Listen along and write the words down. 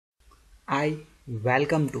Hi,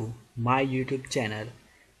 welcome to my YouTube channel.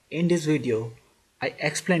 In this video, I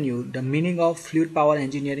explain you the meaning of fluid power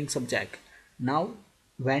engineering subject. Now,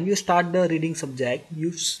 when you start the reading subject,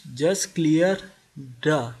 you just clear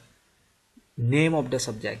the name of the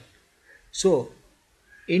subject. So,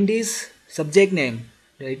 in this subject name,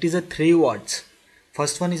 it is a three words.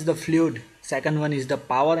 First one is the fluid, second one is the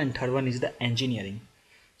power, and third one is the engineering.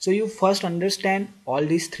 So you first understand all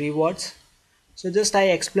these three words. So just I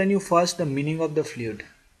explain you first the meaning of the fluid.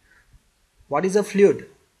 What is a fluid?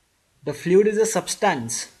 The fluid is a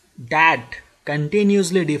substance that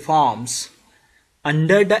continuously deforms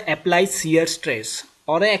under the applied shear stress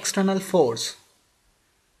or an external force.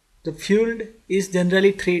 The fluid is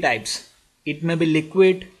generally three types. It may be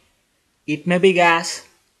liquid, it may be gas,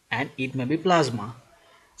 and it may be plasma.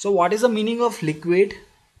 So what is the meaning of liquid?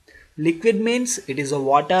 Liquid means it is a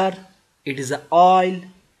water, it is a oil,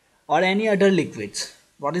 or any other liquids.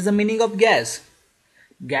 What is the meaning of gas?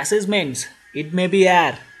 Gases means it may be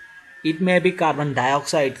air, it may be carbon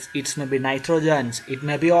dioxide, it may be nitrogens, it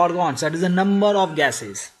may be organs. That is the number of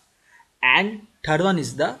gases. And third one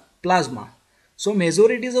is the plasma. So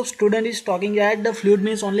majorities of student is talking that the fluid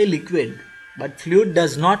means only liquid, but fluid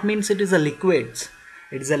does not means it is a liquid.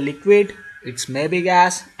 It is a liquid, it may be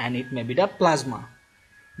gas, and it may be the plasma.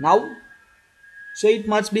 Now, so it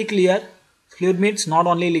must be clear, fluid means not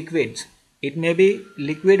only liquids. It may be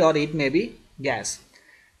liquid or it may be gas.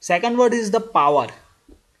 Second word is the power.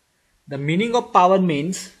 The meaning of power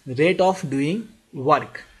means rate of doing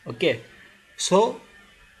work. Okay. So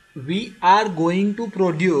we are going to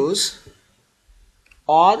produce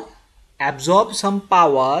or absorb some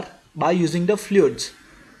power by using the fluids.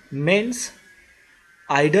 Means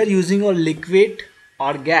either using a liquid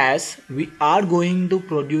or gas, we are going to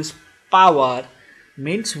produce power.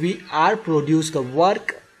 Means we are produce the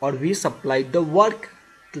work or we supply the work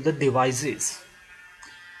to the devices.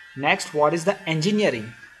 Next, what is the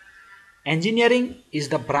engineering? Engineering is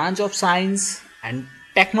the branch of science and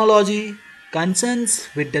technology concerns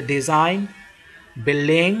with the design,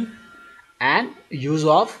 building, and use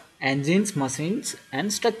of engines, machines,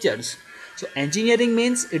 and structures. So engineering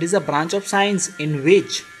means it is a branch of science in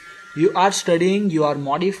which you are studying, you are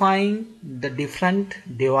modifying the different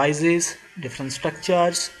devices, different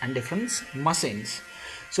structures, and different machines.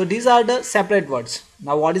 So these are the separate words.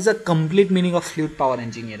 Now what is the complete meaning of fluid power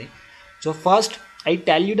engineering? So first I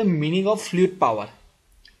tell you the meaning of fluid power.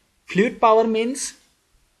 Fluid power means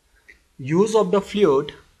use of the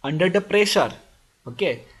fluid under the pressure.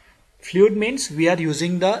 Okay. Fluid means we are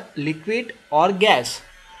using the liquid or gas.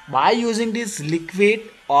 By using this liquid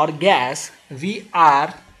or gas, we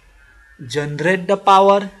are generate the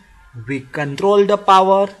power, we control the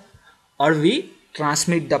power, or we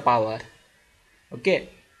transmit the power. Okay.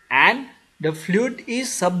 And the fluid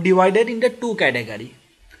is subdivided into two categories.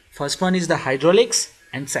 First one is the hydraulics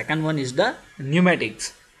and second one is the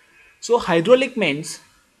pneumatics. So hydraulic means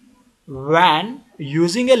when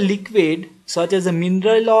using a liquid such as a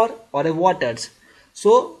mineral or a waters.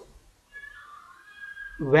 So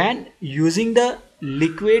when using the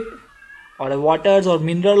liquid or a waters or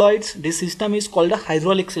mineral oils, this system is called the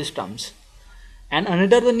hydraulic systems. And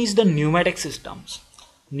another one is the pneumatic systems.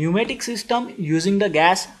 Pneumatic system using the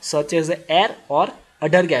gas such as the air or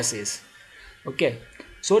other gases. Okay.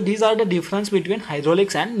 So these are the difference between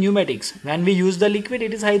hydraulics and pneumatics. When we use the liquid,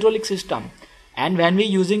 it is hydraulic system. And when we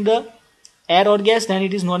using the air or gas, then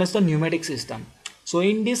it is known as the pneumatic system. So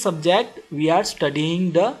in this subject, we are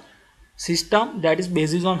studying the system that is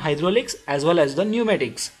based on hydraulics as well as the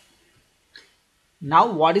pneumatics.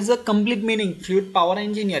 Now what is the complete meaning? Fluid power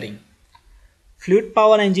engineering. Fluid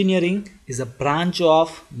power engineering is a branch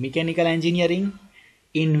of mechanical engineering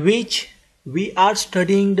in which we are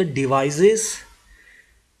studying the devices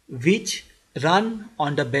which run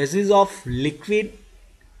on the basis of liquid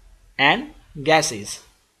and gases.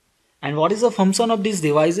 And what is the function of these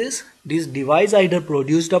devices? These devices either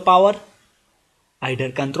produce the power,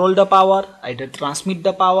 either control the power, either transmit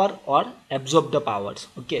the power, or absorb the powers.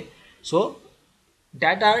 Okay. So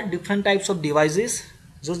that are different types of devices.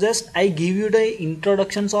 So just I give you the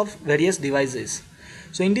introductions of various devices.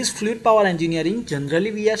 So in this fluid power engineering,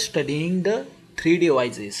 generally we are studying the three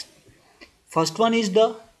devices. First one is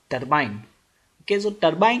the turbine. Okay, so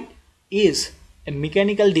turbine is a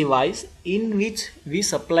mechanical device in which we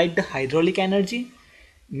supply the hydraulic energy,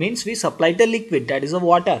 means we supply the liquid, that is the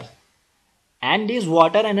water, and this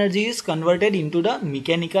water energy is converted into the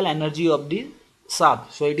mechanical energy of the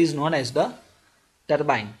shaft. So it is known as the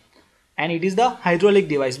turbine. And it is the hydraulic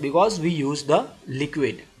device because we use the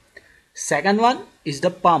liquid. Second one is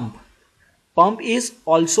the pump. Pump is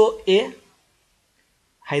also a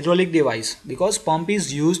hydraulic device, because pump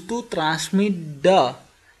is used to transmit the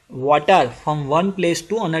water from one place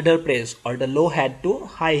to another place, or the low head to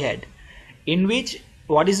high head, in which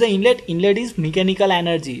what is the inlet? Inlet is mechanical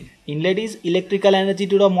energy. Inlet is electrical energy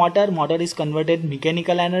to the motor. Motor is converted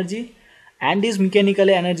mechanical energy, and this mechanical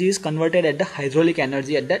energy is converted at the hydraulic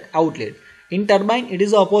energy at that outlet. In turbine it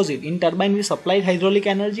is the opposite. In turbine we supplied hydraulic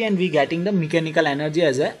energy and we getting the mechanical energy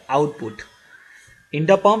as a output. In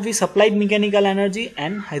the pump we supplied mechanical energy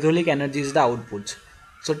and hydraulic energy is the output.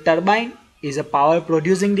 So turbine is a power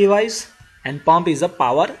producing device and pump is a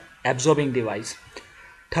power absorbing device.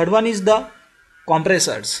 Third one is the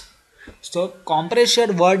compressors. So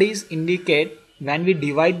compressor word is indicate when we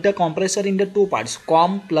divide the compressor into two parts,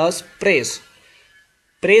 com plus press.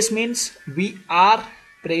 Press means we are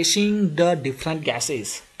pressing the different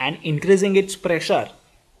gases and increasing its pressure.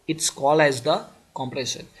 It's called as the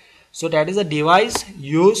compressor. So that is a device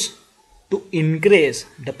used to increase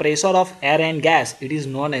the pressure of air and gas. It is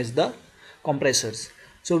known as the compressors.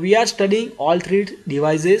 So we are studying all three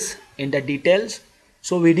devices in the details.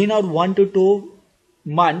 So within our 1 to 2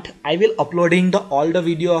 month I will uploading all the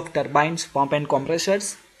video of turbines, pump and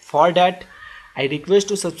compressors. For that I request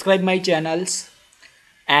to subscribe my channels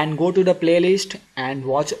and go to the playlist and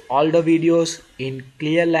watch all the videos in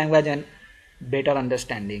clear language and better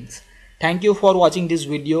understandings. Thank you for watching this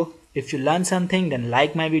video. If you learn something, then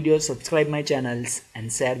like my video, subscribe my channels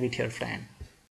and share with your friend.